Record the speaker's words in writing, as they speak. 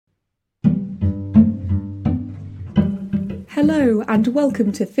Hello and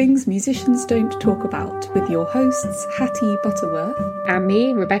welcome to Things Musicians Don't Talk About with your hosts Hattie Butterworth and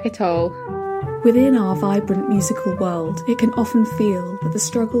me, Rebecca Toll. Within our vibrant musical world, it can often feel that the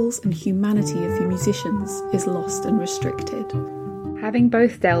struggles and humanity of musicians is lost and restricted. Having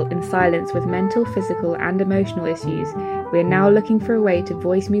both dealt in silence with mental, physical and emotional issues, we are now looking for a way to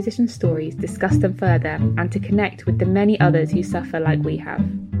voice musicians' stories, discuss them further, and to connect with the many others who suffer like we have.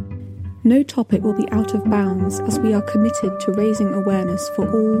 No topic will be out of bounds as we are committed to raising awareness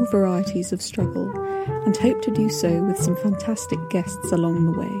for all varieties of struggle and hope to do so with some fantastic guests along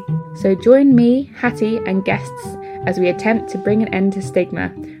the way. So join me, Hattie and guests as we attempt to bring an end to stigma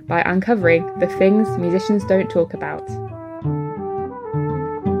by uncovering the things musicians don't talk about.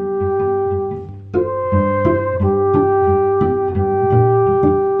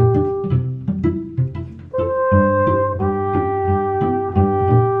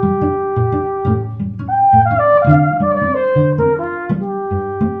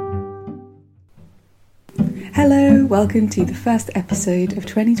 Hello, welcome to the first episode of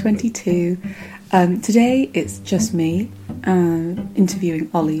 2022. Today it's just me interviewing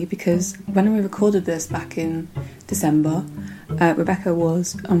Ollie because when we recorded this back in December, Rebecca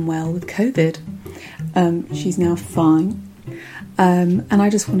was unwell with COVID. She's now fine. And I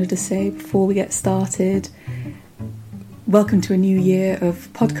just wanted to say before we get started, welcome to a new year of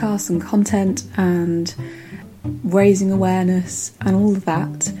podcasts and content and raising awareness and all of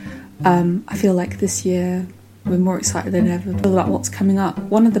that. I feel like this year we're more excited than ever about what's coming up.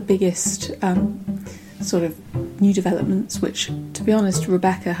 One of the biggest sort of new developments, which to be honest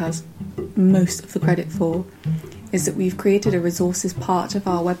Rebecca has most of the credit for, is that we've created a resources part of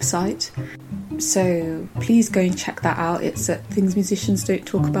our website. So please go and check that out. It's at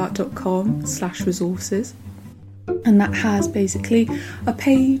thingsmusiciansdon'ttalkabout.com/resources. And that has basically a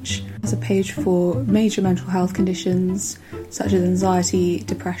page for major mental health conditions such as anxiety,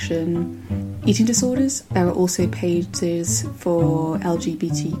 depression, eating disorders. There are also pages for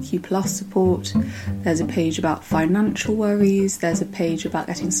LGBTQ+ support. There's a page about financial worries. There's a page about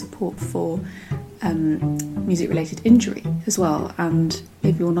getting support for music-related injury as well, and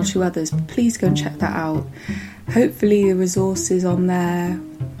maybe one or two others. Please go and check that out. Hopefully the resources on there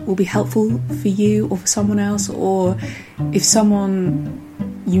will be helpful for you or for someone else, or if someone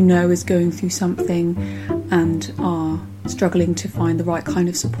you know is going through something and are struggling to find the right kind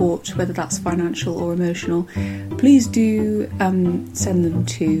of support, whether that's financial or emotional, please do send them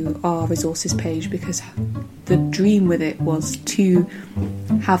to our resources page, because the dream with it was to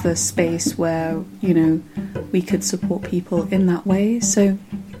have a space where, you know, we could support people in that way. So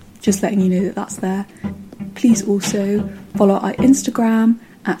just letting you know that that's there. Please also follow our Instagram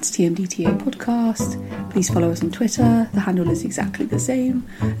at TMDTA Podcast. Please follow us on Twitter. The handle is exactly the same.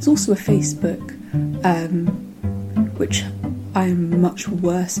 There's also a Facebook, which I am much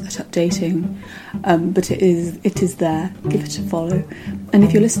worse at updating, but it is there. Give it a follow. And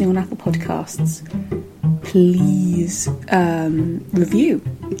if you're listening on Apple Podcasts, please review.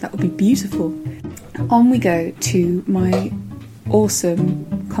 That would be beautiful. On we go to my awesome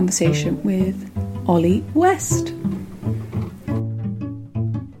conversation with Ollie West.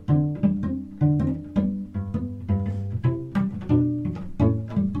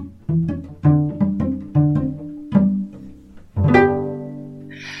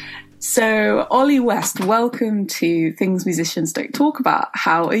 So, Ollie West, welcome to Things Musicians Don't Talk About.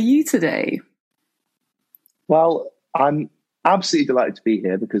 How are you today? Well, I'm absolutely delighted to be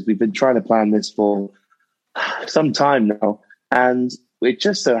here because we've been trying to plan this for some time now, and it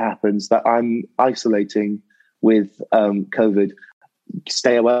just so happens that I'm isolating with COVID.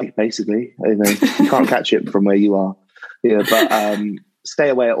 Stay away, basically. You know, you can't catch it from where you are. Yeah, but stay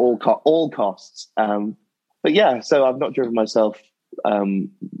away at all costs. But yeah, so I've not driven myself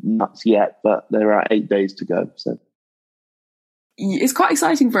nuts yet, but there are 8 days to go. So it's quite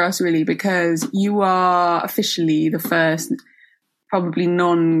exciting for us, really, because you are officially the first, probably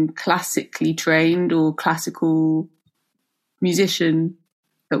non-classically trained or classical musician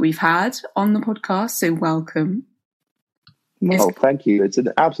that we've had on the podcast. So welcome. Well, thank you. It's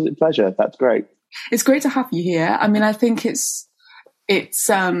an absolute pleasure. That's great. It's great to have you here. I mean, I think it's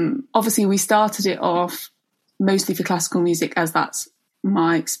obviously we started it off mostly for classical music, as that's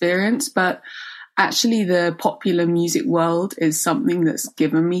my experience, but actually the popular music world is something that's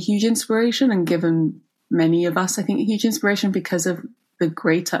given me huge inspiration and given many of us, I think, huge inspiration because of the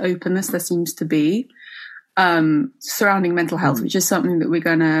greater openness there seems to be surrounding mental health, which is something that we're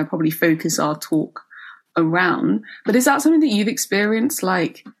going to probably focus our talk around. But is that something that you've experienced?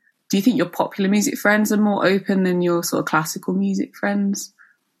 Like, do you think your popular music friends are more open than your sort of classical music friends?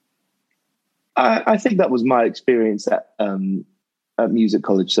 I think that was my experience at music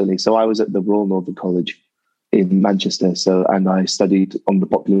college, certainly. So I was at the Royal Northern College in Manchester, and I studied on the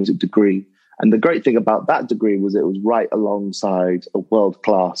popular music degree. And the great thing about that degree was it was right alongside a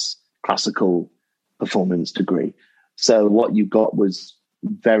world-class classical performance degree. So what you got was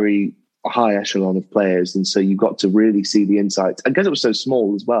very high echelon of players. And so you got to really see the insights. And because it was so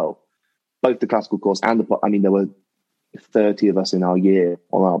small as well, both the classical course and there were 30 of us in our year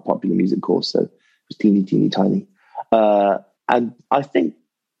on our popular music course. So it was teeny tiny. And I think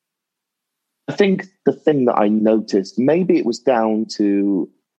the thing that I noticed, maybe it was down to,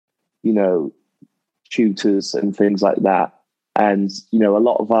 tutors and things like that. And, a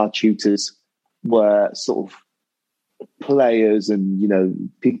lot of our tutors were sort of players and,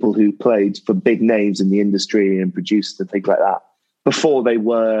 people who played for big names in the industry and produced and things like that before they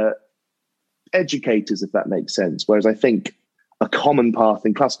were educators, if that makes sense. Whereas I think a common path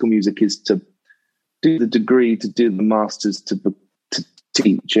in classical music is to do the degree, to do the masters, to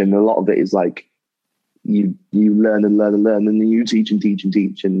teach. And a lot of it is like you learn and learn and learn, and then you teach and teach and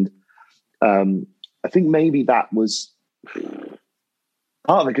teach. And I think maybe that was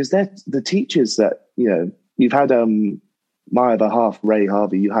part of it, because they're the teachers that, you've had my other half, Ray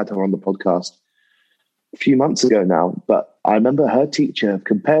Harvey, you had her on the podcast a few months ago now, but I remember her teacher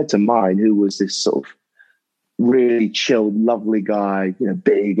compared to mine, who was this sort of really chilled, lovely guy,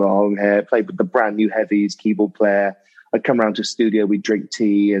 big, long hair, played with the brand new heavies, keyboard player. I'd come around to the studio, we'd drink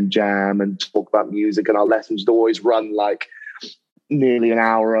tea and jam and talk about music, and our lessons would always run like nearly an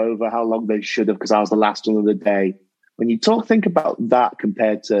hour over how long they should have, because I was the last one of the day. When you think about that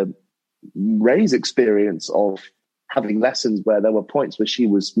compared to Ray's experience of having lessons where there were points where she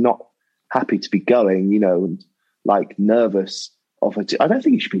was not happy to be going, and like nervous of her. I don't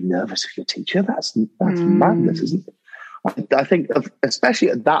think you should be nervous of your teacher. That's madness, isn't it? I think, especially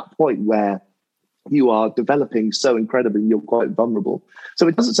at that point where you are developing so incredibly, you're quite vulnerable. So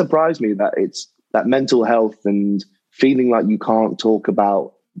it doesn't surprise me that it's that mental health and feeling like you can't talk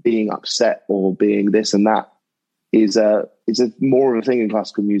about being upset or being this and that is a more of a thing in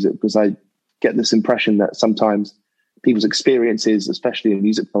classical music, because I get this impression that sometimes people's experiences, especially in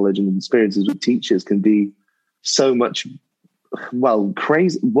music college, and experiences with teachers can be so much,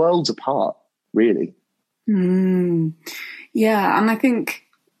 crazy, worlds apart, really. Yeah, and I think,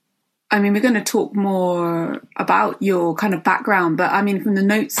 we're going to talk more about your kind of background, but from the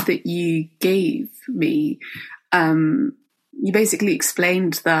notes that you gave me, you basically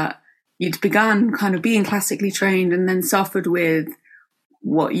explained that you'd begun kind of being classically trained and then suffered with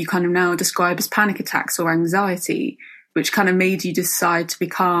what you kind of now describe as panic attacks or anxiety, which kind of made you decide to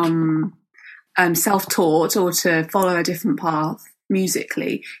become self-taught or to follow a different path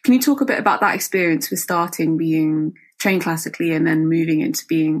musically. Can you talk a bit about that experience with starting being trained classically and then moving into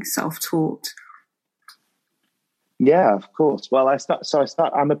being self-taught? Yeah, of course. Well,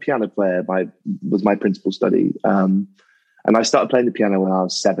 I'm a piano player. Was my principal study. And I started playing the piano when I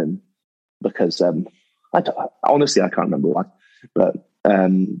was 7, because honestly, I can't remember why, but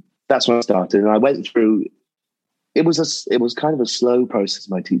that's when I started. And I went through, it was kind of a slow process,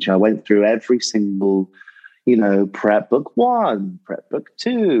 my teacher. I went through every single, prep book 1, prep book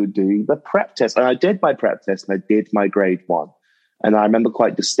 2, doing the prep test. And I did my prep test and I did my grade 1. And I remember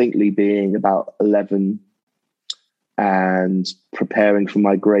quite distinctly being about 11 and preparing for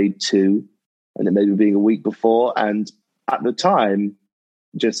my grade 2, and it maybe being a week before. And at the time,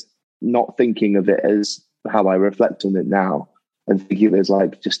 just not thinking of it as how I reflect on it now, and thinking of it as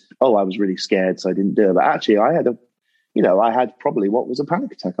like I was really scared, so I didn't do it. But actually, I had probably what was a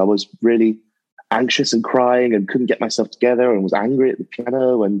panic attack. I was really anxious and crying and couldn't get myself together and was angry at the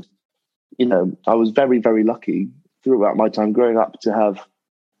piano. And, I was very, very lucky throughout my time growing up to have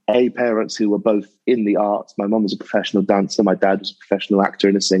parents who were both in the arts. My mum was a professional dancer. My dad was a professional actor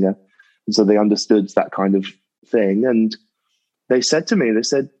and a singer. And so they understood that kind of thing. And they said to me,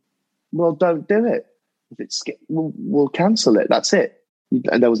 well, don't do it. If it's, we'll cancel it. That's it.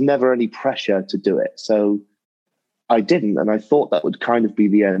 And there was never any pressure to do it. So I didn't. And I thought that would kind of be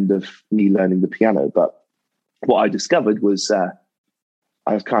the end of me learning the piano. But what I discovered was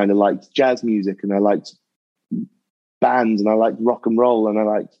I kind of liked jazz music, and I liked bands, and I liked rock and roll, and I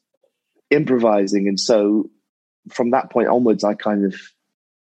liked improvising. And so from that point onwards, I kind of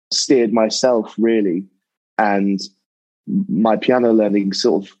steered myself, really. And my piano learning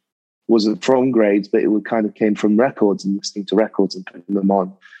sort of wasn't from grades, but it kind of came from records and listening to records and putting them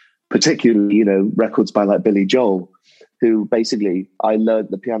on, particularly, records by like Billy Joel, who basically I learned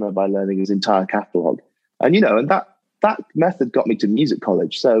the piano by learning his entire catalog. And, and that method got me to music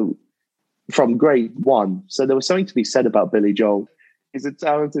college. So from grade 1, so there was something to be said about Billy Joel. He's a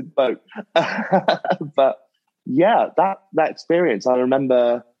talented bloke. But yeah, that experience, I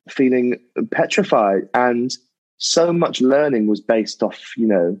remember feeling petrified, and so much learning was based off,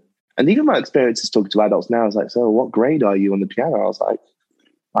 and even my experiences talking to adults now is like, so what grade are you on the piano? I was like,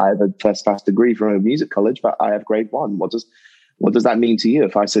 I have a first class degree from a music college, but I have grade 1. What does that mean to you?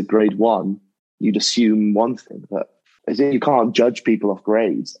 If I said grade 1, you'd assume one thing, but as if you can't judge people off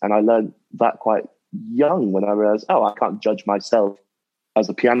grades. And I learned that quite young when I realized, I can't judge myself as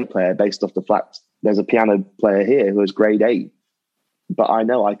a piano player based off the fact there's a piano player here who is grade 8. But I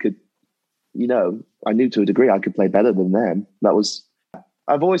know I could, I knew to a degree I could play better than them.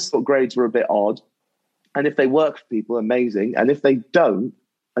 I've always thought grades were a bit odd. And if they work for people, amazing. And if they don't,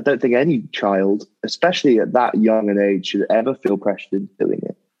 I don't think any child, especially at that young an age, should ever feel pressured into doing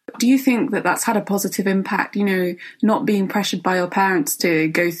it. Do you think that that's had a positive impact, not being pressured by your parents to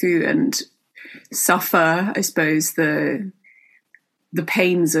go through and suffer, I suppose, the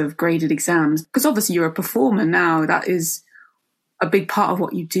pains of graded exams? Because obviously you're a performer now. That is a big part of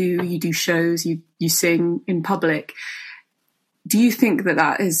what you do. You do shows, you sing in public. Do you think that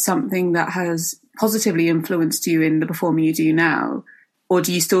that is something that has positively influenced you in the performing you do now? Or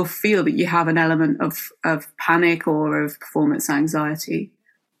do you still feel that you have an element of panic or of performance anxiety?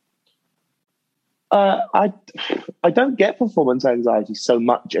 I don't get performance anxiety so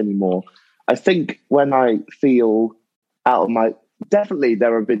much anymore. I think when I feel definitely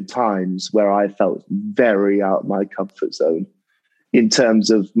there have been times where I felt very out of my comfort zone in terms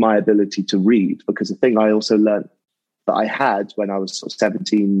of my ability to read, because the thing I also learned that I had when I was sort of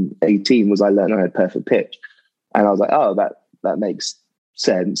 17, 18 was I learned I had perfect pitch. And I was like, that makes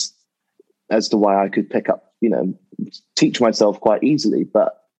sense as to why I could pick up, teach myself quite easily.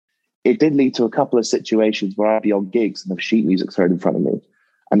 But it did lead to a couple of situations where I'd be on gigs and have sheet music thrown in front of me.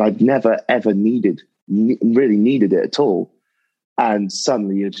 And I'd never, ever really needed it at all. And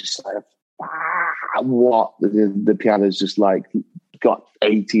suddenly you're just like, what? The piano's just like got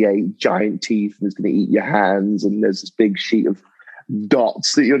 88 giant teeth and it's going to eat your hands. And there's this big sheet of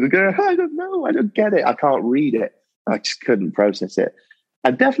dots that you're going to go, I don't know, I don't get it. I can't read it. I just couldn't process it.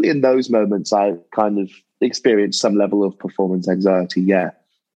 And definitely in those moments, I kind of experienced some level of performance anxiety. Yeah,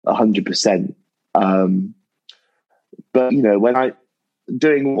 100%. But, when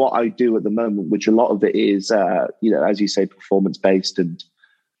doing what I do at the moment, which a lot of it is, as you say, performance based and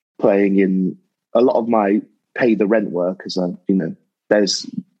playing in a lot of my pay the rent work, as there's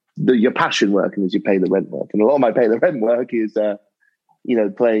your passion work and there's your pay the rent work. And a lot of my pay the rent work is,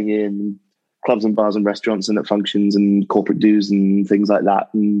 playing in clubs and bars and restaurants and at functions and corporate dues and things like that,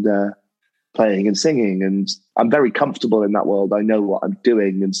 and playing and singing. And I'm very comfortable in that world. I know what I'm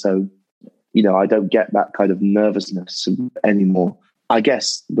doing. And so, I don't get that kind of nervousness anymore. I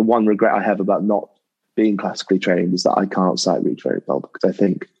guess the one regret I have about not being classically trained is that I can't sight read very well, because I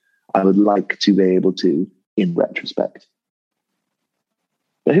think I would like to be able to in retrospect.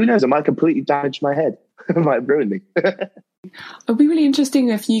 But who knows? It might completely damage my head. It might ruin me. It'd be really interesting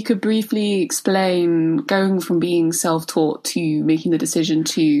if you could briefly explain going from being self-taught to making the decision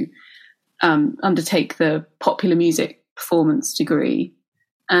to undertake the popular music performance degree,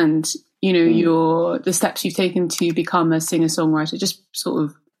 and the steps you've taken to become a singer-songwriter. Just sort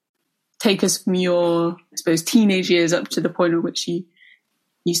of take us from your, I suppose, teenage years up to the point at which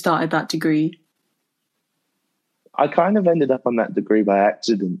you started that degree. I kind of ended up on that degree by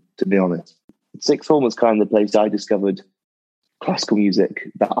accident, to be honest. Sixth form was kind of the place I discovered classical music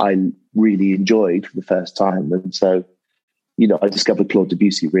that I really enjoyed for the first time. And so, I discovered Claude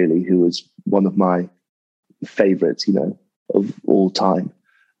Debussy, really, who was one of my favorites, of all time.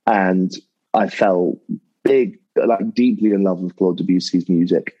 And I fell deeply in love with Claude Debussy's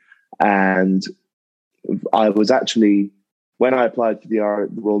music. And I was actually, when I applied for the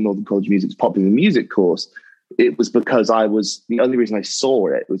Royal Northern College of Music's popular music course, it was because the only reason I saw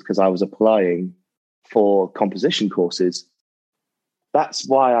it was because I was applying for composition courses. That's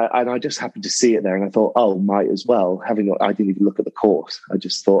why I just happened to see it there, and I thought, might as well. I didn't even look at the course. I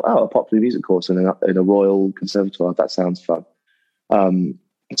just thought, a popular music course in a Royal Conservatoire, that sounds fun.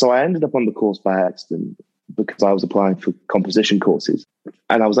 So I ended up on the course by accident because I was applying for composition courses,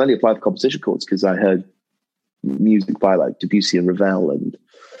 and I was only applying for composition courses because I heard music by like Debussy and Ravel and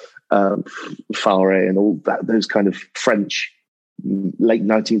Fauré and all that, those kind of French late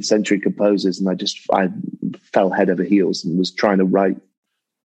 19th century composers, and I fell head over heels and was trying to write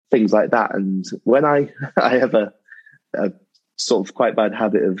things like that. And when I have a sort of quite bad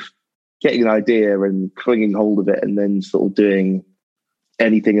habit of getting an idea and clinging hold of it and then sort of doing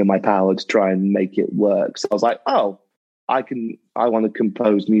anything in my power to try and make it work. So I was like, I want to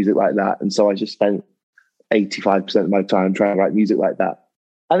compose music like that. And so I just spent 85% of my time trying to write music like that.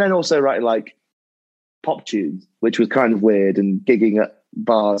 And then also writing like pop tunes, which was kind of weird, and gigging at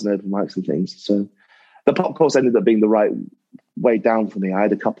bars and open mics and things. So the pop course ended up being the right way down for me. I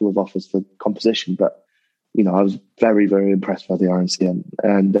had a couple of offers for composition, but I was very, very impressed by the RNCM,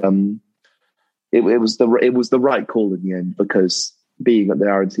 and it was the right call in the end, because being at the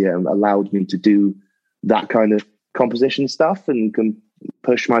RNCM allowed me to do that kind of composition stuff and can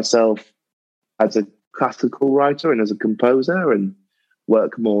push myself as a classical writer and as a composer, and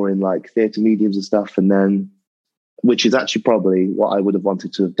work more in like theatre mediums and stuff. And then, which is actually probably what I would have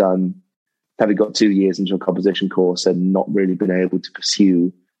wanted to have done, having got 2 years into a composition course and not really been able to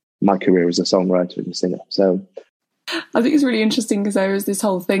pursue my career as a songwriter and a singer. So I think it's really interesting, because there is this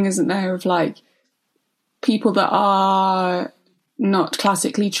whole thing, isn't there, of like people that are not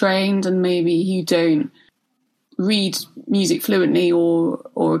classically trained and maybe who don't read music fluently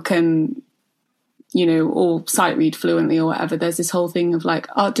or can, or sight read fluently or whatever. There's this whole thing of like,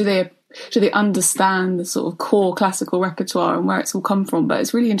 do they understand the sort of core classical repertoire and where it's all come from? But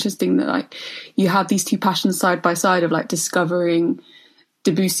it's really interesting that like you had these two passions side by side of like discovering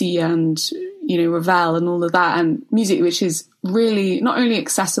Debussy and Ravel and all of that, and music which is really not only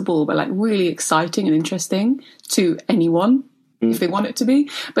accessible but like really exciting and interesting to anyone if they want it to be,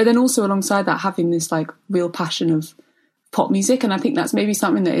 but then also alongside that having this like real passion of pop music. And I think that's maybe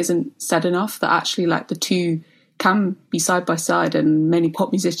something that isn't said enough, that actually like the two can be side by side, and many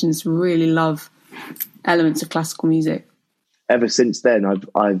pop musicians really love elements of classical music. Ever since then,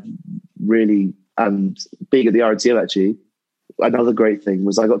 I've really, being at the RNCM actually, another great thing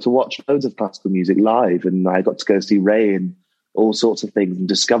was I got to watch loads of classical music live, and I got to go see Ray and all sorts of things and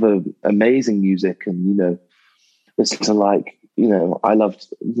discover amazing music, and listen to like I loved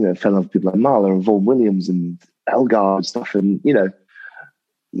fell in love with people like Mahler and Vaughan Williams and Elgar and stuff, and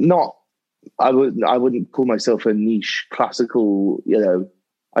I wouldn't call myself a niche classical.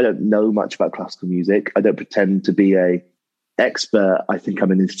 I don't know much about classical music. I don't pretend to be a expert. I think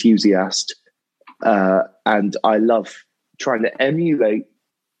I'm an enthusiast, and I love trying to emulate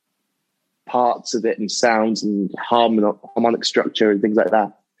parts of it and sounds and harmonic structure and things like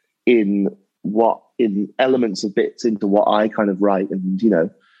that in elements of bits into what I kind of write. And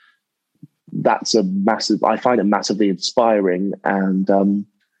that's I find it massively inspiring. And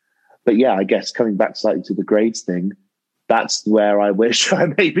but yeah, I guess coming back slightly to the grades thing, that's where I wish I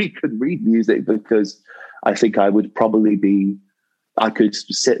maybe could read music, because I think I could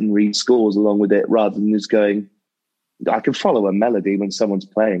sit and read scores along with it, rather than just going, I can follow a melody when someone's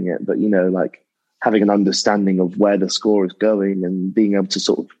playing it, but like having an understanding of where the score is going and being able to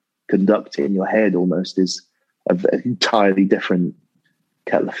sort of conduct it in your head almost is an entirely different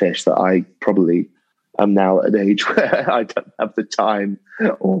kettle of fish that I probably am now at an age where I don't have the time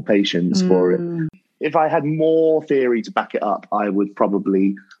or patience for it. If I had more theory to back it up, I would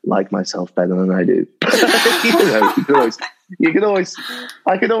probably like myself better than I do. I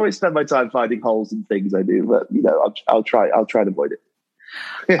can always spend my time finding holes in things I do, but I'll try to avoid it.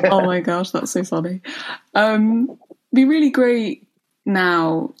 Oh my gosh, that's so funny. It'd be really great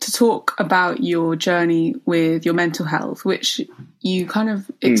now to talk about your journey with your mental health, which you kind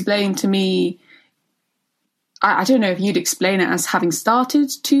of explained to me. I don't know if you'd explain it as having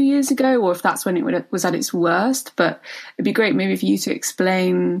started 2 years ago, or if that's when it was at its worst, but it'd be great maybe for you to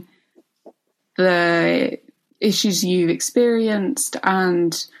explain the issues you've experienced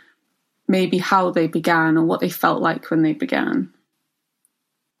and maybe how they began or what they felt like when they began.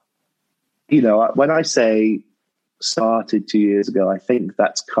 When I say started 2 years ago, I think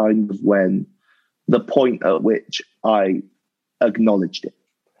that's kind of when the point at which I acknowledged it.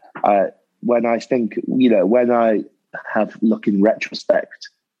 When I think, when I have look in retrospect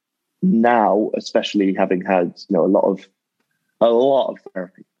now, especially having had, a lot of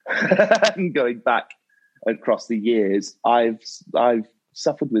therapy and going back across the years, I've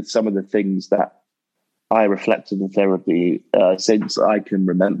suffered with some of the things that I reflected in therapy since I can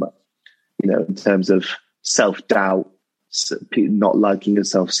remember, in terms of self-doubt, not liking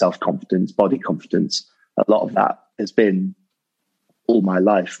yourself, self-confidence, body confidence. A lot of that has been all my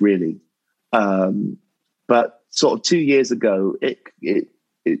life, really. But sort of 2 years ago, it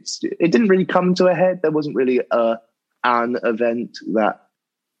didn't really come to a head. There wasn't really an event that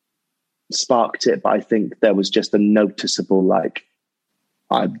sparked it, but I think there was just a noticeable, like,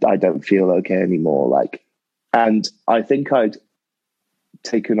 I don't feel okay anymore. And I think I'd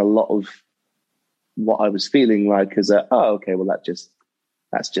taken a lot of what I was feeling like as okay, well, that's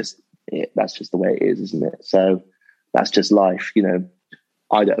just it. That's just the way it is, isn't it? So that's just life,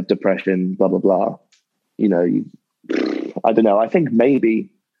 I don't have depression, blah, blah, blah. I don't know. I think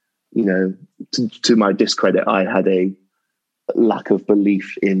maybe, to my discredit, I had a lack of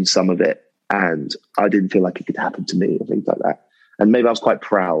belief in some of it, and I didn't feel like it could happen to me or things like that. And maybe I was quite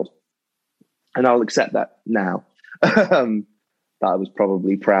proud, and I'll accept that now. That I was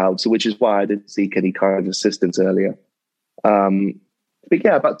probably proud, so which is why I didn't seek any kind of assistance earlier. But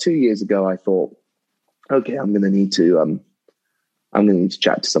yeah, about 2 years ago, I thought, okay, I'm going to need to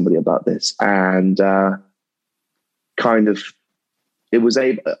chat to somebody about this, and kind of that was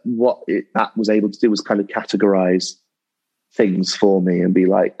able to do was kind of categorize things for me and be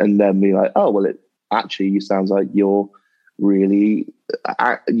like, oh, well, it actually, you sounds like you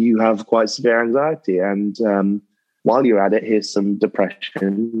have quite severe anxiety, and while you're at it, here's some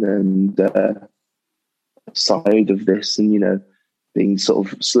depression and side of this, and being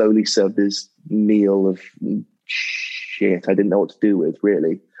sort of slowly served this meal of shit I didn't know what to do with,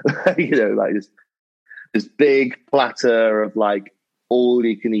 really. Like this big platter of like all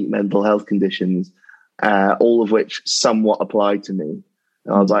you can eat mental health conditions, all of which somewhat applied to me.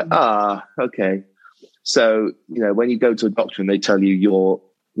 And I was like, okay. So, when you go to a doctor and they tell you you're,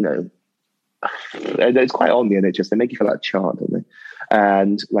 it's quite on the NHS, they make you fill out a chart, don't they?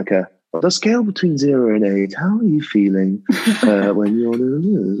 And like on a scale between 0 and 8, how are you feeling when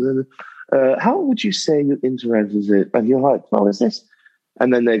you're how would you say your interest is it? And you're like, oh, is this?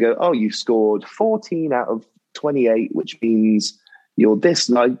 And then they go, oh, you scored 14 out of 28, which means you're this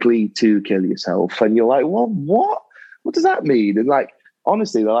likely to kill yourself. And you're like, well, what? What does that mean? And like,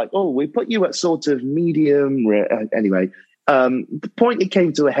 honestly, they're like, oh, we put you at sort of medium. Anyway, the point it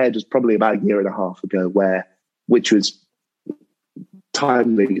came to a head was probably about a year and a half ago, which was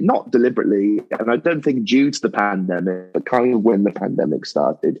timely, not deliberately, and I don't think due to the pandemic, but kind of when the pandemic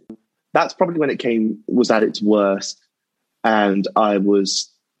started. That's probably when it was at its worst. And I was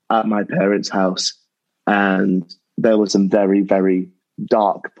at my parents' house, and there were some very, very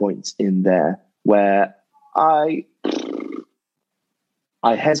dark points in there where I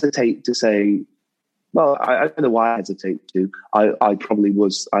hesitate to say, well, I don't know why I hesitate to. I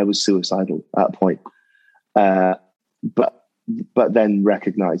was suicidal at a point. But then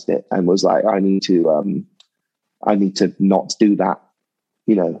recognized it and was like, I need to not do that.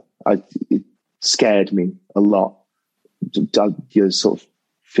 It scared me a lot. Your sort of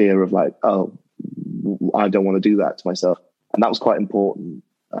fear of like, oh, I don't want to do that to myself. And that was quite important,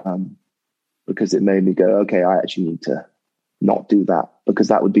 because it made me go, okay, I actually need to not do that, because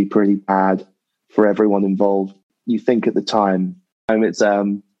that would be pretty bad for everyone involved. You think at the time, it's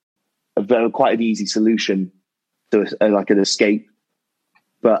quite an easy solution to like an escape,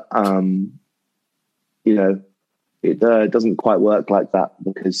 but it doesn't quite work like that,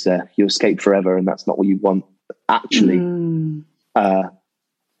 because you escape forever, and that's not what you want. Actually,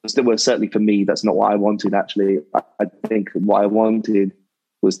 certainly for me, that's not what I wanted. Actually, I think what I wanted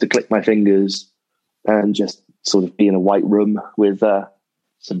was to click my fingers and just sort of be in a white room with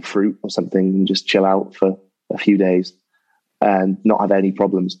some fruit or something and just chill out for a few days and not have any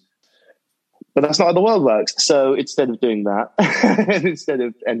problems. But that's not how the world works. So instead of doing that, instead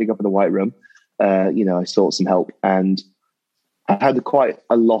of ending up in a white room, I sought some help, and I had quite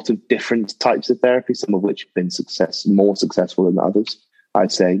a lot of different types of therapy, some of which have been more successful than others.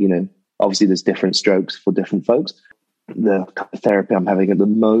 I'd say, obviously there's different strokes for different folks. The kind of therapy I'm having at the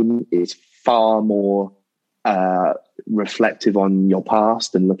moment is far more reflective on your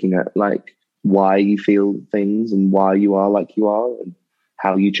past and looking at like why you feel things and why you are like you are and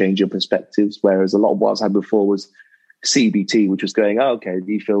how you change your perspectives. Whereas a lot of what I had before was CBT, which was going, oh, okay,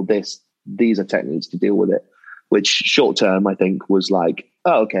 you feel this, these are techniques to deal with it, which short term, I think, was like,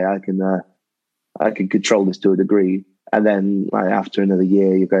 oh, okay, I can control this to a degree. And then like, after another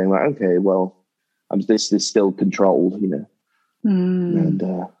year, you're going like, okay, well, this is still controlled,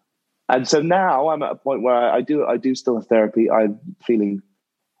 And so now I'm at a point where I do still have therapy. I'm feeling,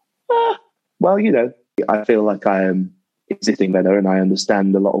 I feel like I am existing better, and I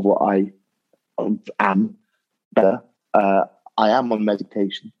understand a lot of what I am better. I am on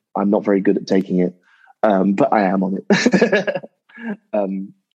medication. I'm not very good at taking it, but I am on it.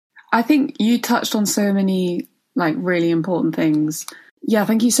 I think you touched on so many like really important things. Yeah,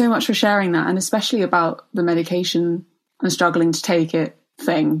 thank you so much for sharing that, and especially about the medication and struggling to take it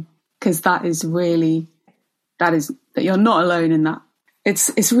thing, because that you're not alone in that.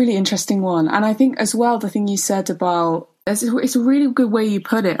 It's a really interesting one. And I think as well, the thing you said about, it's a really good way you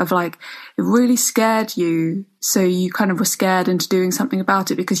put it, of like, it really scared you. So you kind of were scared into doing something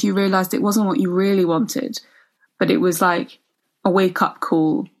about it because you realized it wasn't what you really wanted, but it was like a wake up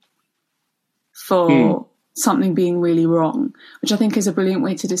call for something being really wrong, which I think is a brilliant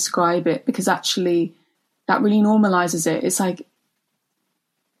way to describe it, because actually that really normalizes it. It's like,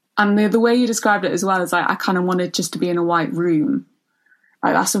 And the way you described it as well is like, I kind of wanted just to be in a white room.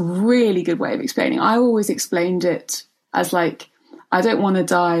 Like, that's a really good way of explaining. I always explained it as like, I don't want to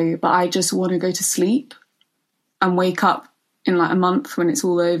die, but I just want to go to sleep and wake up in like a month when it's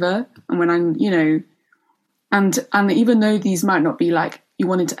all over. And when I'm, you know, and even though these might not be like, you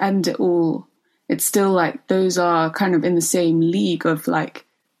wanted to end it all, it's still like, those are kind of in the same league of like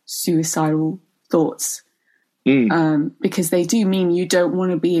suicidal thoughts. Because they do mean you don't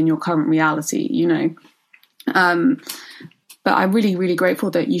want to be in your current reality, you know. But I'm really, really grateful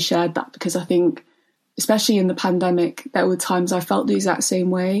that you shared that, because I think, especially in the pandemic, there were times I felt the exact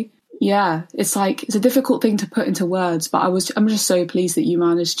same way. Yeah, it's like, it's a difficult thing to put into words, but I'm just so pleased that you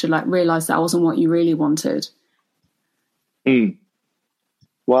managed to like realize that wasn't what you really wanted.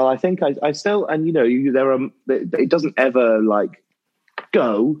 Well, I think I still, and you know, it doesn't ever like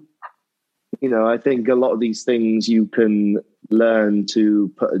go. You know, I think a lot of these things you can learn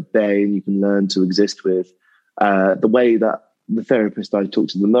to put at bay and you can learn to exist with. The way that the therapist I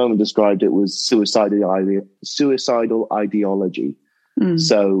talked to at the moment described it was suicidal ideology.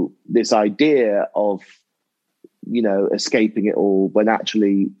 So this idea of, you know, escaping it all, when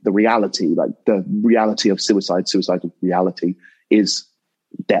actually the reality, like the reality of suicidal reality is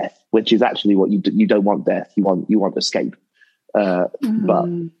death, which is actually what you don't want death. You want escape. But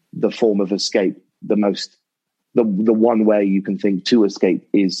the form of escape, the one way you can think to escape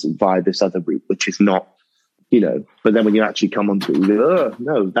is via this other route, which is not, you know, but then when you actually come onto it, you go, oh,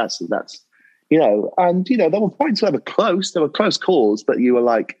 no, that's, you know, and, you know, there were points where there were close calls, but you were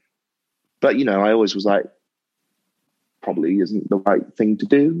like, but, you know, I always was like, probably isn't the right thing to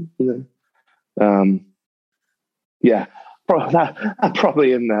do, you know? Yeah,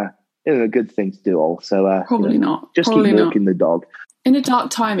 probably in a good thing to do also. Probably, you know, not. Just probably keep walking the dog. In a dark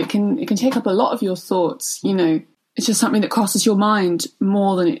time, it can take up a lot of your thoughts. You know, it's just something that crosses your mind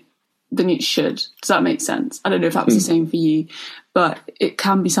more than it should. Does that make sense? I don't know if that was the same for you, but it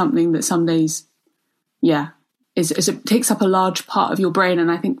can be something that some days, yeah, it takes up a large part of your brain.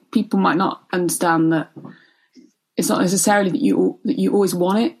 And I think people might not understand that it's not necessarily that you always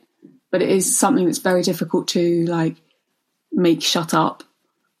want it, but it is something that's very difficult to like make shut up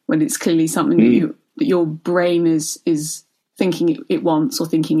when it's clearly something that your brain is thinking it wants or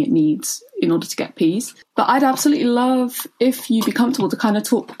thinking it needs in order to get peace. But I'd absolutely love if you'd be comfortable to kind of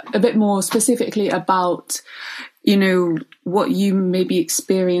talk a bit more specifically about, you know, what you maybe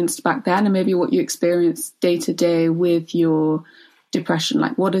experienced back then and maybe what you experienced day to day with your depression.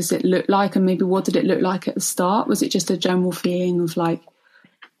 Like, what does it look like? And maybe what did it look like at the start? Was it just a general feeling of like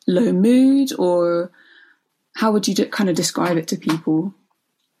low mood, or how would you kind of describe it to people?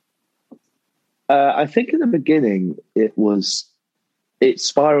 I think in the beginning it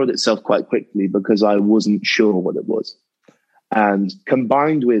spiraled itself quite quickly because I wasn't sure what it was, and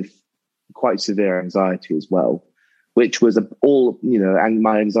combined with quite severe anxiety as well, which was all, you know, and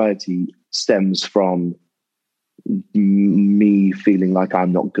my anxiety stems from me feeling like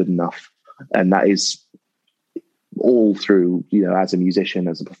I'm not good enough, and that is all through, you know, as a musician,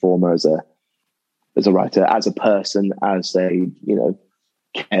 as a performer, as a writer, as a person, as a, you know,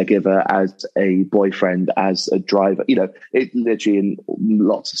 caregiver, as a boyfriend, as a driver. You know, it literally in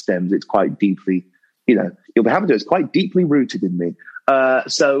lots of stems, it's quite deeply, you know, you'll be happy to, it's quite deeply rooted in me.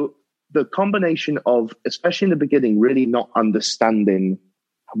 So the combination of, especially in the beginning, really not understanding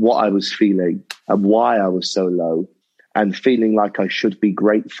what I was feeling and why I was so low, and feeling like I should be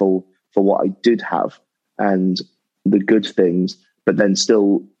grateful for what I did have and the good things, but then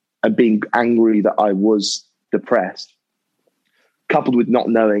still being angry that I was depressed, coupled with not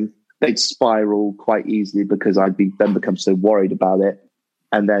knowing, they'd spiral quite easily because I'd then become so worried about it,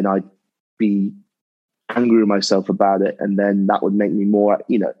 and then I'd be angry with myself about it, and then that would make me more,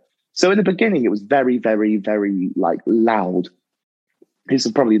 you know. So in the beginning, it was very, very, very like loud. This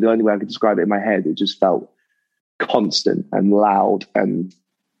is probably the only way I could describe it in my head. It just felt constant and loud and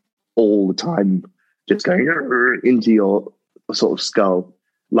all the time, just going into your sort of skull,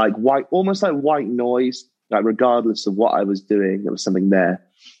 like white, almost like white noise. Like regardless of what I was doing, there was something there.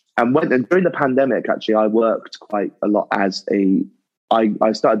 And during the pandemic, actually, I worked quite a lot as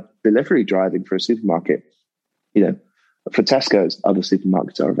I started delivery driving for a supermarket, you know, for Tesco's. Other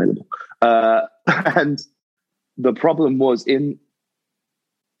supermarkets are available. And the problem was in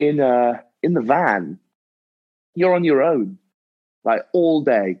the van, you're on your own, like all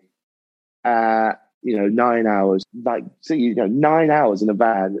day, you know, 9 hours, like, so, you know, 9 hours in a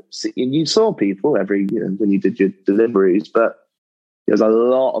van, and you saw people every, you know, when you did your deliveries, but there's a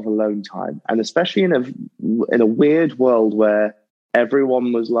lot of alone time. And especially in a weird world where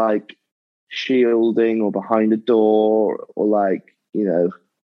everyone was like shielding or behind a door or like, you know,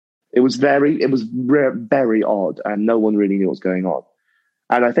 It was very odd, and no one really knew what was going on.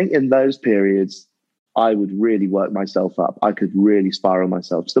 And I think in those periods, I would really work myself up. I could really spiral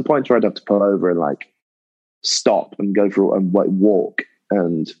myself to the point where I'd have to pull over and like stop and go for and walk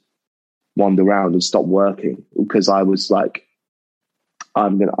and wander around and stop working, because I was like,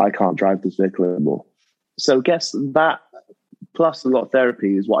 I can't drive this vehicle anymore. So I guess that plus a lot of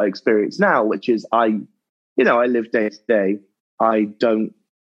therapy is what I experience now, which is I live day to day. I'm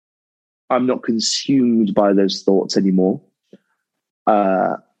not consumed by those thoughts anymore.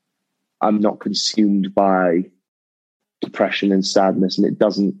 I'm not consumed by depression and sadness, and it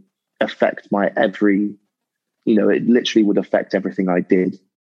doesn't affect my it literally would affect everything I did.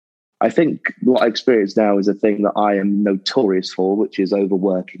 I think what I experience now is a thing that I am notorious for, which is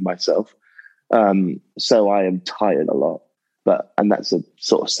overworking myself. So I am tired a lot, and that's a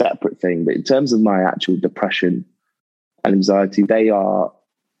sort of separate thing. But in terms of my actual depression and anxiety, they are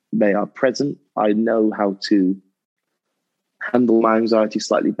present. I know how to handle my anxiety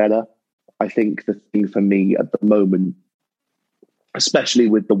slightly better. I think the thing for me at the moment, especially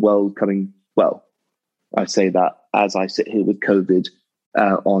with the world coming, well, I say that as I sit here with COVID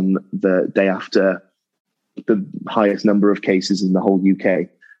on the day after the highest number of cases in the whole UK,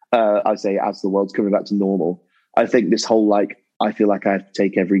 I say as the world's coming back to normal, I think this whole I feel like I have to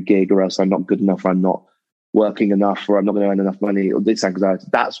take every gig or else I'm not good enough, or I'm not working enough, or I'm not going to earn enough money, or this anxiety,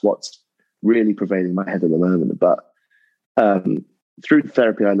 that's what's really prevailing my head at the moment. But through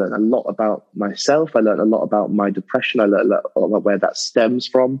therapy, I learned a lot about myself. I learned a lot about my depression. I learned a lot about where that stems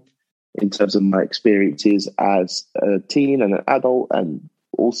from in terms of my experiences as a teen and an adult and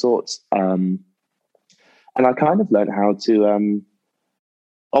all sorts. And I kind of learned how to,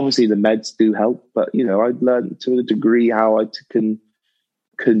 obviously the meds do help, but, I learned to a degree how I can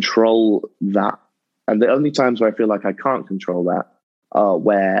control that. And the only times where I feel like I can't control that are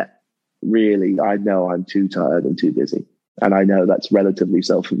where really I know I'm too tired and too busy. And I know that's relatively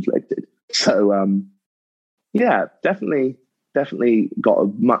self-inflicted. So, definitely got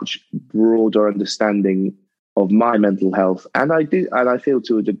a much broader understanding of my mental health. And I feel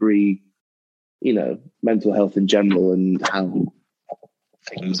to a degree, mental health in general and how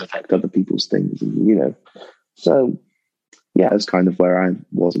things affect other people's things, So, that's kind of where I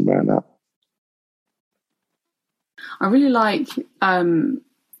was and where I'm at. I really like the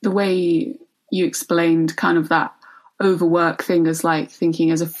way you explained kind of that overwork thing as thinking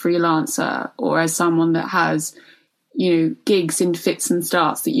as a freelancer or as someone that has, gigs in fits and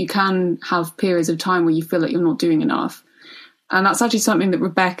starts, that you can have periods of time where you feel like you're not doing enough. And that's actually something that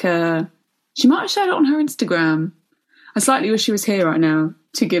Rebecca, she might have shared it on her Instagram. I slightly wish she was here right now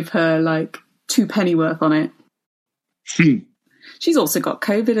to give her 2 pennyworth on it. She's also got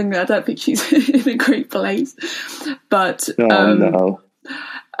COVID and I don't think she's in a great place. But no.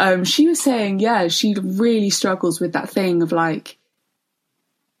 She was saying, she really struggles with that thing of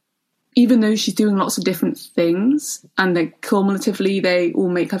even though she's doing lots of different things and cumulatively they all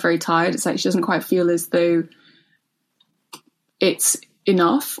make her very tired, it's she doesn't quite feel as though it's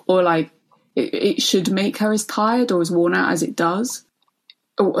enough, or it should make her as tired or as worn out as it does.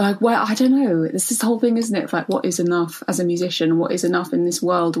 I don't know. It's this whole thing, isn't it? What is enough as a musician? What is enough in this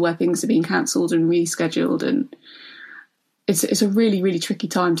world where things are being cancelled and rescheduled? And it's a really, really tricky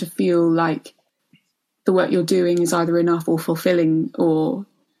time to feel like the work you're doing is either enough or fulfilling or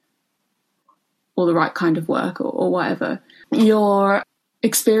the right kind of work or whatever. Your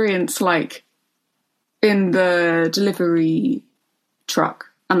experience in the delivery truck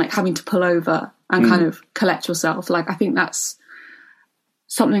and having to pull over and kind of collect yourself, I think that's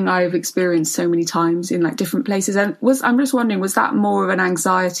something I've experienced so many times in different places. And I'm just wondering, was that more of an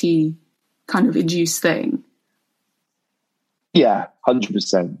anxiety kind of induced thing? Yeah,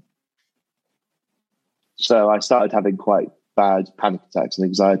 100%. So I started having quite bad panic attacks and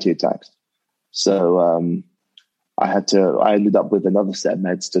anxiety attacks. So I ended up with another set of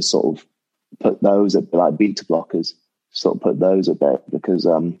meds to sort of put those at beta blockers, sort of put those at bed, because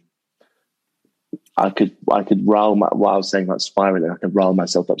I could rile while I was saying spiraling, I could rile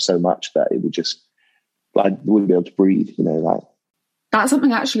myself up so much that it would just, I wouldn't be able to breathe, That's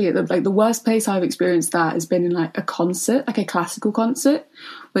something actually, the worst place I've experienced that has been in a concert, a classical concert,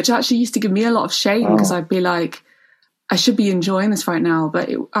 which actually used to give me a lot of shame because I'd be I should be enjoying this right now, but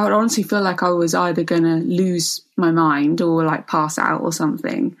I would honestly feel like I was either going to lose my mind or pass out or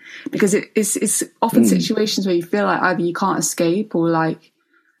something, because it's often situations where you feel either you can't escape or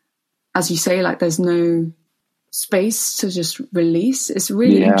as you say, there's no space to just release. It's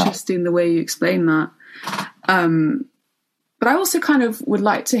really interesting the way you explain that. But I also kind of would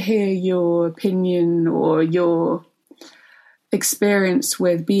like to hear your opinion or your experience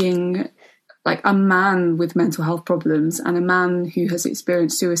with being like a man with mental health problems and a man who has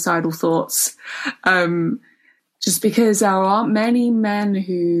experienced suicidal thoughts. Just because there aren't many men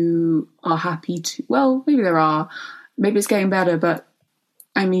who are happy to, well, maybe there are, maybe it's getting better, but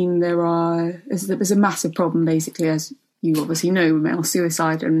I mean, there's a massive problem basically, as you obviously know, with male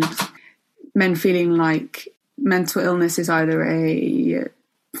suicide and men feeling like mental illness is either a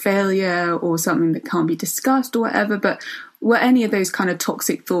failure or something that can't be discussed or whatever. But were any of those kind of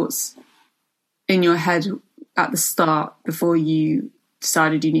toxic thoughts in your head at the start before you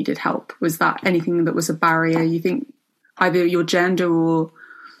decided you needed help? Was that anything that was a barrier, you think, either your gender or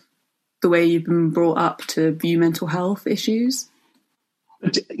the way you've been brought up to view mental health issues?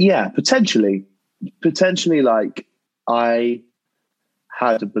 Yeah, potentially. Like, I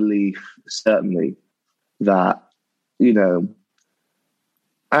had a belief, certainly, that, you know,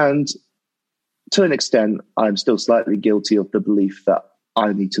 and to an extent, I'm still slightly guilty of the belief that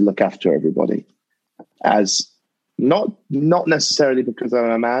I need to look after everybody, as not necessarily because I'm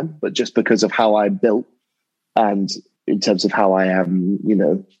a man, but just because of how I'm built and in terms of how I am, you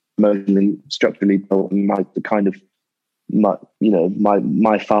know, emotionally, structurally built, and my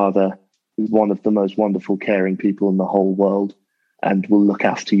father is one of the most wonderful, caring people in the whole world, and will look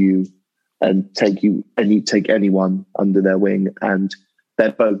after you and take anyone under their wing. And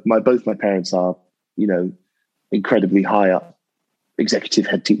they're both my parents are, you know, incredibly high up executive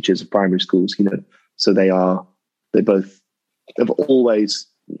head teachers of primary schools, you know, so they both have always,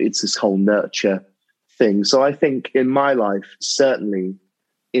 it's this whole nurture thing. So I think in my life, certainly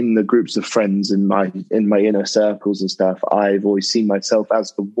in the groups of friends in my inner circles and stuff, I've always seen myself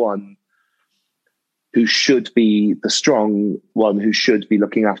as the one who should be the strong one, who should be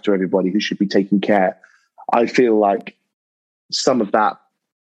looking after everybody, who should be taking care. I feel like some of that,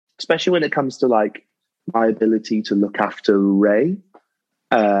 especially when it comes to like my ability to look after Ray,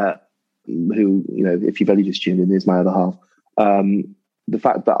 who, you know, if you've only just tuned in, is my other half. The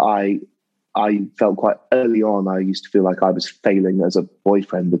fact that I felt quite early on, I used to feel like I was failing as a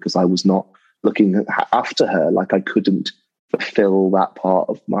boyfriend because I was not looking after her. Like I couldn't fulfill that part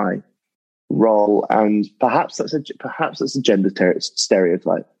of my role. And perhaps that's a gender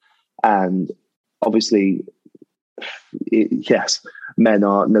stereotype. And obviously, yes, men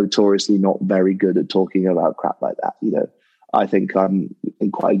are notoriously not very good at talking about crap like that. You know, I think I'm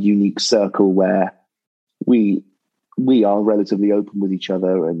in quite a unique circle where we are relatively open with each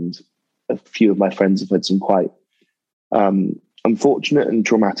other, and a few of my friends have had some quite unfortunate and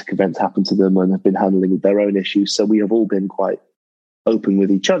traumatic events happen to them and have been handling their own issues. So we have all been quite open with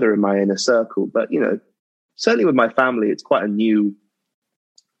each other in my inner circle. But, you know, certainly with my family, it's quite a new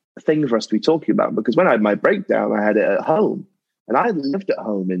thing for us to be talking about, because when I had my breakdown, I had it at home, and I hadn't lived at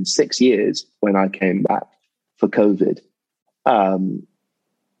home in 6 years when I came back for COVID.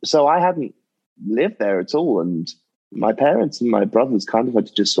 So I hadn't lived there at all. And my parents and my brothers kind of had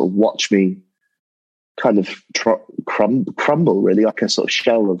to just sort of watch me kind of crumble, really, like a sort of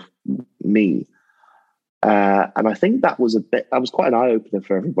shell of me. And I think that was quite an eye-opener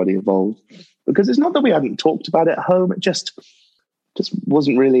for everybody involved, because it's not that we hadn't talked about it at home. It just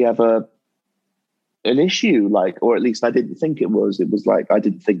wasn't really ever an issue, like, or at least I didn't think it was. It was like, I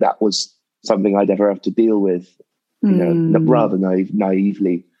didn't think that was something I'd ever have to deal with, you know, rather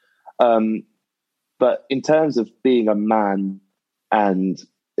naively. But in terms of being a man and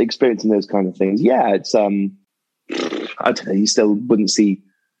experiencing those kind of things, yeah, it's, I don't know, you still wouldn't see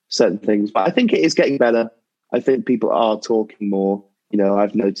certain things, but I think it is getting better. I think people are talking more. You know,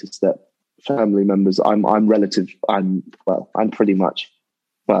 I've noticed that family members, I'm pretty much,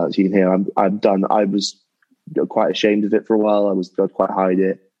 well, as you can hear, I'm done. I was quite ashamed of it for a while. I'd quite hide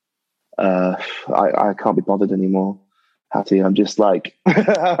it. I can't be bothered anymore, Hattie. I'm just like,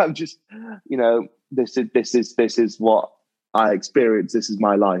 I'm just, you know, this is what I experienced. This is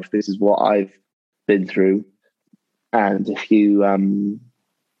my life. This is what I've been through. And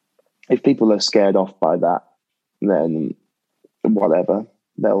if people are scared off by that, then whatever,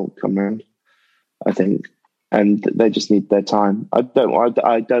 they'll come around, I think, and they just need their time. What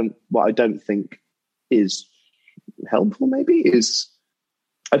I don't think is helpful, maybe, is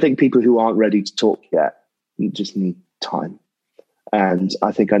I think people who aren't ready to talk yet just need time. And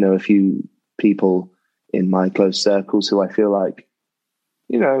I think I know a few people in my close circles who I feel like,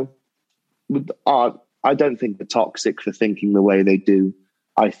 you know, I don't think they're toxic for thinking the way they do.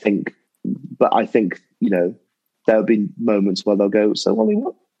 I think, you know, there'll be moments where they'll go, so, Ollie,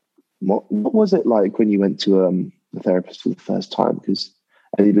 what was it like when you went to a therapist for the first time?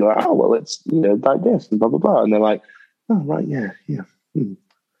 And you'd be like, oh, well, it's, you know, like this and blah, blah, blah. And they're like, oh, right, yeah. And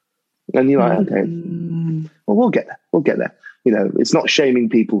you're like, okay, well, we'll get there. it's not shaming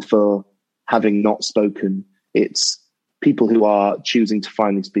people for having not spoken. It's people who are choosing to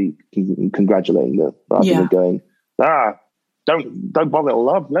finally speak and congratulating them rather than going, don't bother,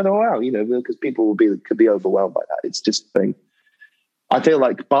 love, let her out, because people could be overwhelmed by that. It's just a thing. I feel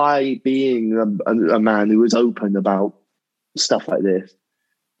like by being a man who is open about stuff like this,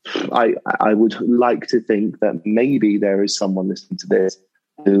 I would like to think that maybe there is someone listening to this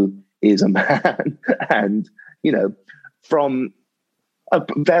who is a man and, from a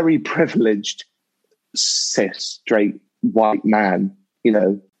very privileged, cis, straight, white man,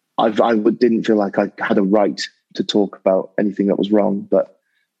 I didn't feel like I had a right to talk about anything that was wrong. But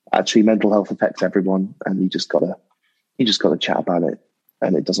actually, mental health affects everyone, and you just gotta chat about it.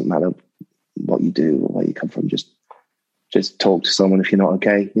 And it doesn't matter what you do or where you come from. Just talk to someone if you're not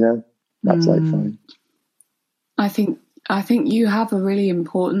okay. That's fine. I think you have a really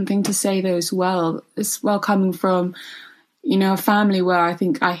important thing to say though as well. As well, coming from a family where I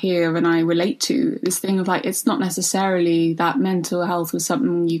think I hear and I relate to this thing of it's not necessarily that mental health was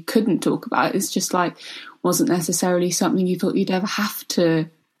something you couldn't talk about. It's just wasn't necessarily something you thought you'd ever have to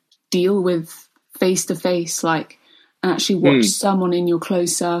deal with face to face, and actually watch someone in your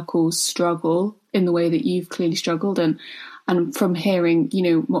close circle struggle in the way that you've clearly struggled. And from hearing,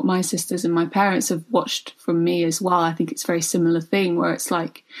 what my sisters and my parents have watched from me as well, I think it's a very similar thing where it's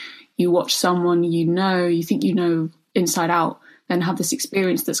you watch someone you think inside out, then have this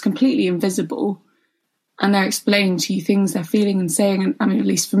experience that's completely invisible, and they're explaining to you things they're feeling and saying. And I mean, at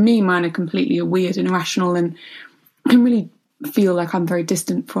least for me, mine are completely weird and irrational, and I can really feel like I'm very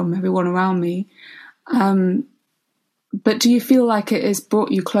distant from everyone around me. But do you feel like it has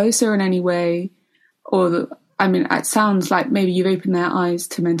brought you closer in any way? It sounds like maybe you've opened their eyes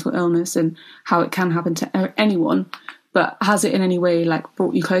to mental illness and how it can happen to anyone, but has it in any way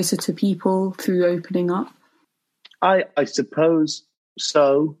brought you closer to people through opening up? I suppose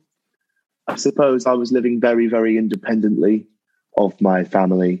so. I suppose I was living very, very independently of my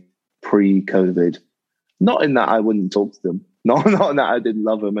family pre-COVID. Not in that I wouldn't talk to them. Not in that I didn't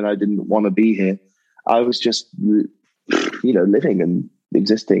love them and I didn't want to be here. I was just, living and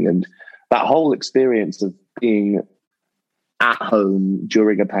existing. And that whole experience of being at home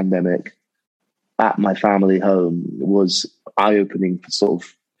during a pandemic at my family home was eye-opening for sort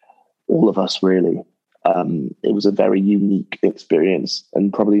of all of us, really. It was a very unique experience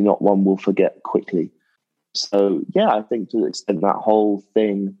and probably not one we'll forget quickly. So, I think to the extent that whole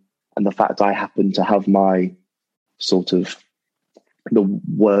thing and the fact I happened to have my sort of the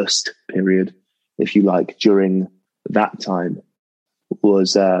worst period, if you like, during that time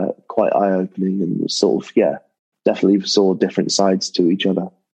was quite eye-opening and was sort of, definitely saw different sides to each other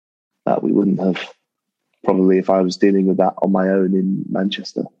that we wouldn't have probably if I was dealing with that on my own in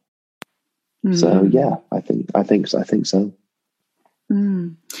Manchester. So I think so.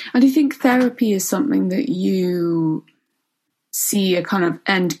 And do you think therapy is something that you see a kind of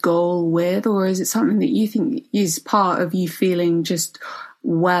end goal with, or is it something that you think is part of you feeling just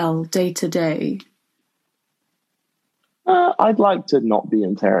well day to day? I'd like to not be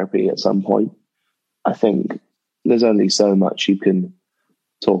in therapy at some point. I think there's only so much you can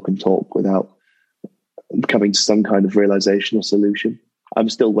talk without coming to some kind of realization or solution. I'm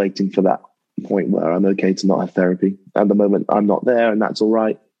still waiting for that point where I'm okay to not have therapy. At the moment, I'm not there, and that's all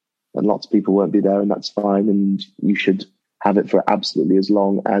right. And lots of people won't be there, and that's fine. And you should have it for absolutely as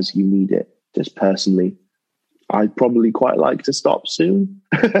long as you need it. Just personally, I'd probably quite like to stop soon.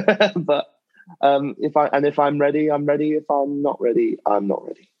 But if I'm ready, I'm ready. If I'm not ready, I'm not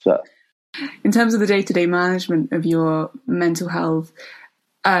ready. So, in terms of the day-to-day management of your mental health,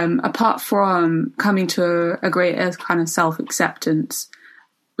 apart from coming to a greater kind of self-acceptance,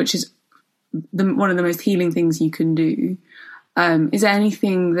 which is one of the most healing things you can do, is there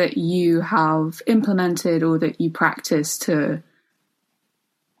anything that you have implemented or that you practice to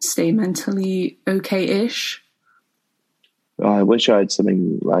stay mentally okay-ish? I wish I had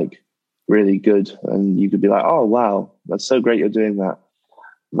something really good and you could be like, oh wow, that's so great you're doing that.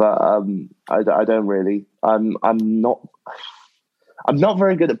 But I don't really. I'm not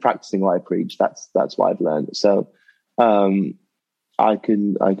very good at practicing what I preach. That's what I've learned. So I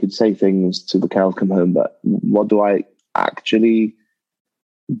could say things till the cows come home, but what do I actually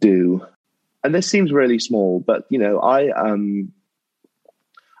do? And this seems really small, but I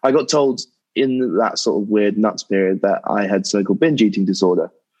got told in that sort of weird nuts period that I had something called binge eating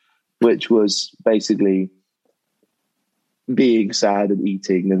disorder, which was basically being sad and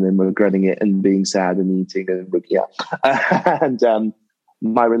eating and then regretting it and being sad and eating and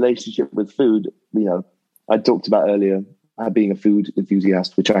my relationship with food, I talked about earlier, being a food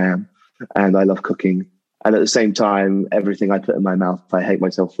enthusiast, which I am, and I love cooking, And at the same time, everything I put in my mouth, I hate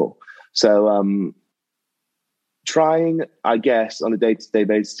myself for. So trying, I guess, on a day-to-day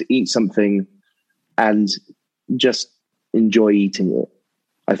basis to eat something and just enjoy eating it.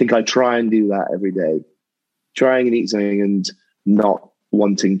 I think I try and do that every day. Trying and eat something and not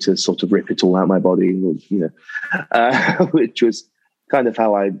wanting to sort of rip it all out my body, which was kind of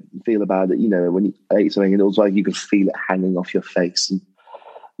how I feel about it. When you ate something, it was like you could feel it hanging off your face. And,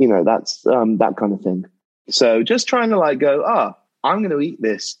 that's that kind of thing. So just trying to like go, I'm going to eat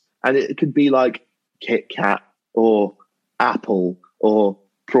this. And it could be like Kit Kat or apple or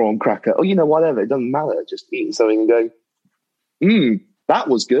prawn cracker or, whatever. It doesn't matter. Just eating something and going, that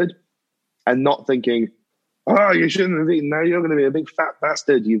was good. And not thinking, you shouldn't have eaten that. You're going to be a big fat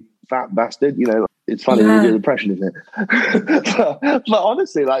bastard, you fat bastard. It's funny when you do depression, isn't it? but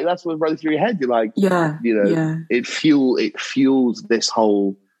honestly, like that's what runs through your head. You're like, it fuels this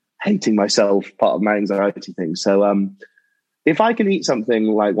whole hating myself part of my anxiety thing. So if I can eat something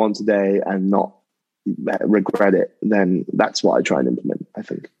like once a day and not regret it, then that's what I try and implement, I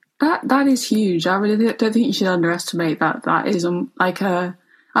think. That is huge. I really don't think you should underestimate that. That is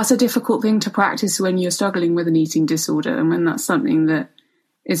that's a difficult thing to practice when you're struggling with an eating disorder and when that's something that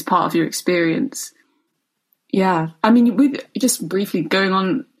is part of your experience. Yeah. I mean, with just briefly going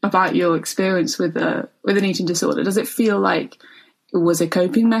on about your experience with an eating disorder, does it feel like it was a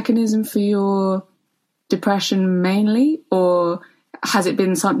coping mechanism for your depression mainly, or has it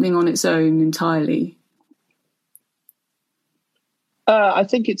been something on its own entirely? I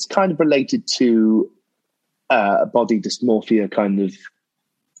think it's kind of related to a body dysmorphia kind of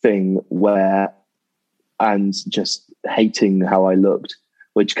thing and just hating how I looked,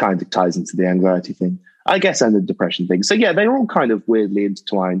 which kind of ties into the anxiety thing, I guess, and the depression thing. So yeah, they're all kind of weirdly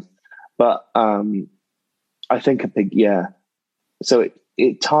intertwined, but I think so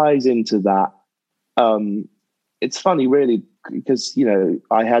it ties into that. It's funny really, because,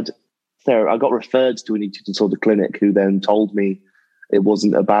 I got referred to an eating disorder clinic who then told me it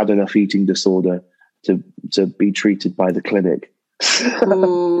wasn't a bad enough eating disorder to be treated by the clinic.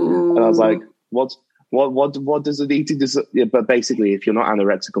 And I was like, what does an eating disorder? Yeah, but basically, if you're not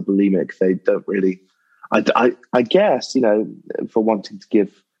anorexic or bulimic, they don't really. I guess for wanting to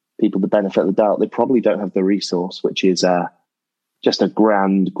give people the benefit of the doubt, they probably don't have the resource, which is just a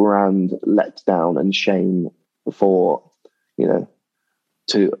grand letdown and shame for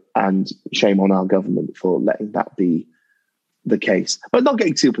and shame on our government for letting that be the case. But not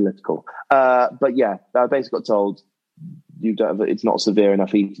getting too political. But yeah, I basically got told, you don't have, it's not severe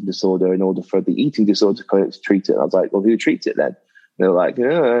enough eating disorder in order for the eating disorder clinic to treat it. And I was like, well, who treats it then? They were like,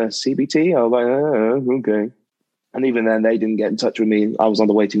 CBT. I was like, okay. And even then, they didn't get in touch with me. I was on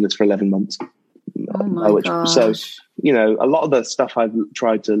the waiting list for 11 months. Oh my gosh. So, a lot of the stuff I've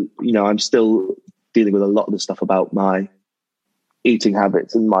tried to, I'm still dealing with a lot of the stuff about my eating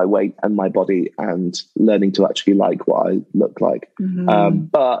habits and my weight and my body and learning to actually like what I look like. Mm-hmm.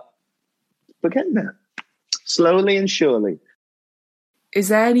 But we're getting there. Slowly and surely. Is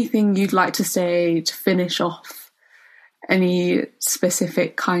there anything you'd like to say to finish off? Any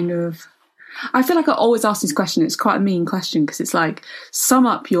specific kind of... I feel like I always ask this question. It's quite a mean question because it's like, sum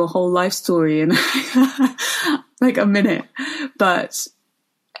up your whole life story in like a minute. But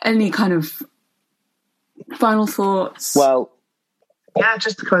any kind of final thoughts? Well, yeah,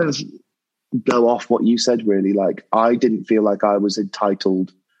 just to kind of go off what you said, really. Like, I didn't feel like I was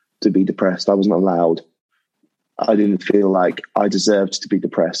entitled to be depressed. I wasn't allowed. I didn't feel like I deserved to be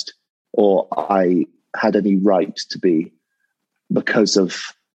depressed or I had any right to be because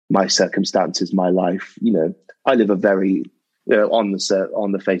of my circumstances, my life. I live a very, on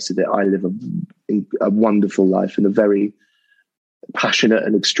the face of it, I live a wonderful life and a very passionate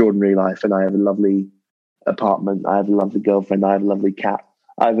and extraordinary life. And I have a lovely apartment. I have a lovely girlfriend. I have a lovely cat.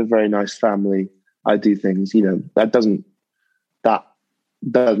 I have a very nice family. I do things, that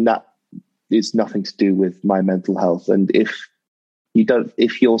is nothing to do with my mental health. And if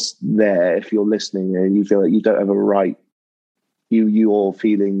you're there, if you're listening and you feel like you don't have a right, you're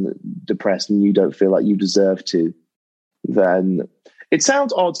feeling depressed and you don't feel like you deserve to, then it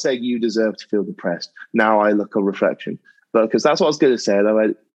sounds odd saying you deserve to feel depressed. Now I look on reflection, but because that's what I was going to say.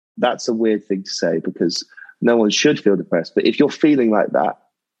 Though that's a weird thing to say because no one should feel depressed. But if you're feeling like that,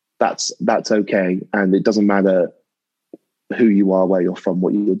 that's okay, and it doesn't matter who you are, where you're from,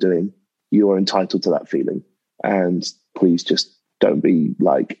 what you're doing. You are entitled to that feeling, and please just don't be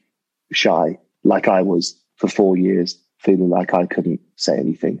like shy, like I was for 4 years, feeling like I couldn't say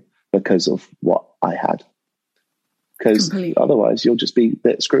anything because of what I had. Because otherwise, you'll just be a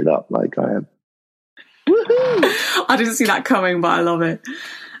bit screwed up, like I am. Woohoo! I didn't see that coming, but I love it.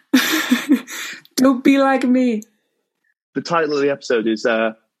 Don't be like me. The title of the episode is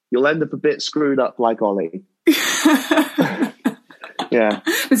 "You'll End Up a Bit Screwed Up Like Ollie." Yeah.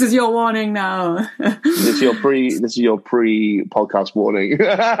 This is your warning now. This is your pre-podcast warning.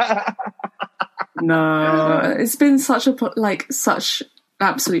 No, it's been such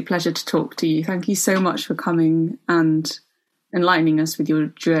absolute pleasure to talk to you. Thank you so much for coming and enlightening us with your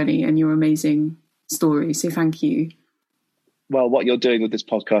journey and your amazing story. So thank you. Well, what you're doing with this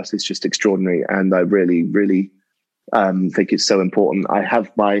podcast is just extraordinary, and I really, really think it's so important. I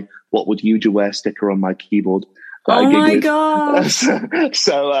have my "What Would You Do Wear" sticker on my keyboard. Oh my god!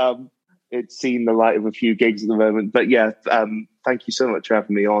 So it's seen the light of a few gigs at the moment. But yeah, thank you so much for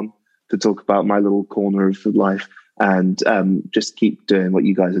having me on to talk about my little corner of life, and just keep doing what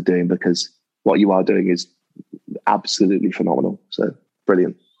you guys are doing, because what you are doing is absolutely phenomenal. So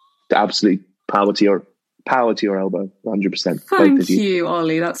brilliant. The absolute power to your elbow, 100%. Thank you,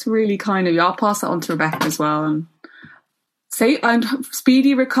 Ollie. That's really kind of you. I'll pass that on to Rebecca as well. And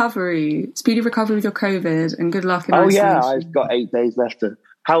speedy recovery with your COVID, and good luck in isolation. Yeah, I've got 8 days left.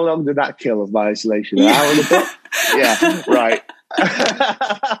 How long did that kill of my isolation? An hour and a bit? Yeah, right.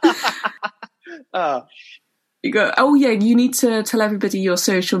 You need to tell everybody your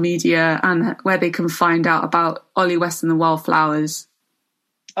social media and where they can find out about Ollie West and the Wildflowers.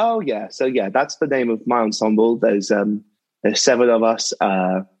 Oh yeah, so yeah, that's the name of my ensemble. There's 7 of us.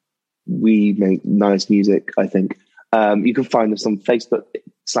 We make nice music, I think. You can find us on Facebook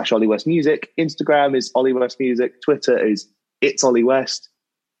 /Ollie West Music. Instagram is Ollie West Music. Twitter is It's Ollie West.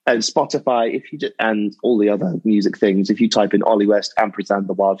 And Spotify, and all the other music things. If you type in Ollie West and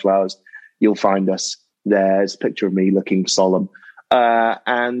the Wildflowers, you'll find us. There's a picture of me looking solemn.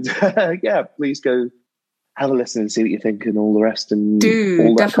 Please go have a listen and see what you think, and all the rest, and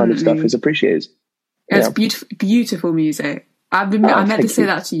all that kind of stuff is appreciated. It's beautiful music. I meant to say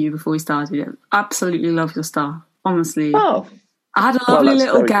that to you before we started. Absolutely love your stuff, honestly. I had a lovely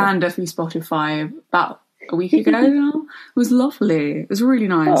little gander through Spotify about a week ago now. It was lovely. It was really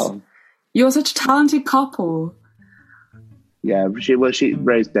nice. You're such a talented couple. Yeah,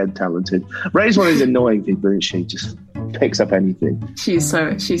 Ray's dead talented. Ray's one of those annoying people, isn't she? Just picks up anything. She's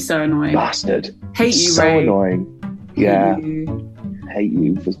so annoying. Bastard. Hate you, so Ray. Annoying. Yeah. Hate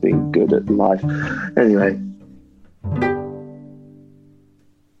you for being good at life. Anyway.